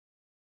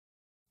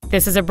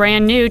This is a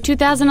brand new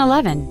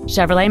 2011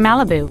 Chevrolet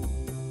Malibu.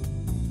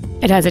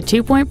 It has a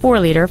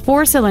 2.4-liter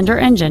four-cylinder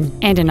engine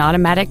and an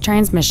automatic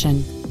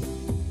transmission.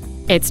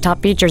 Its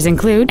top features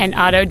include an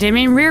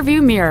auto-dimming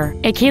rearview mirror,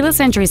 a keyless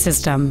entry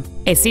system,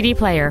 a CD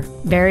player,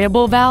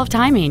 variable valve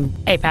timing,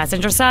 a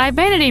passenger side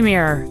vanity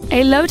mirror,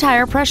 a low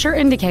tire pressure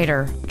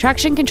indicator,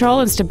 traction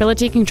control and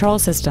stability control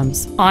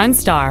systems,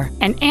 OnStar,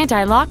 an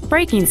anti-lock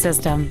braking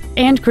system,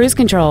 and cruise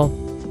control.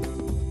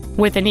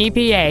 With an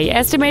EPA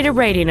estimated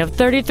rating of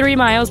 33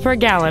 miles per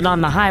gallon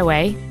on the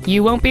highway,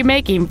 you won't be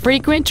making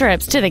frequent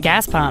trips to the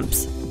gas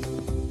pumps.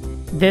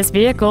 This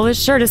vehicle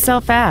is sure to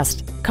sell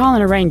fast. Call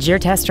and arrange your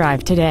test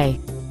drive today.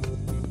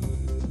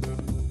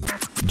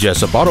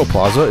 Jessup Auto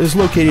Plaza is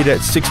located at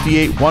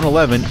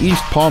 68111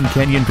 East Palm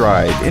Canyon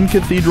Drive in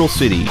Cathedral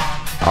City.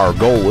 Our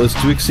goal is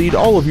to exceed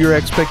all of your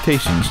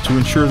expectations to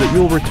ensure that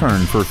you'll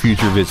return for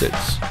future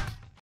visits.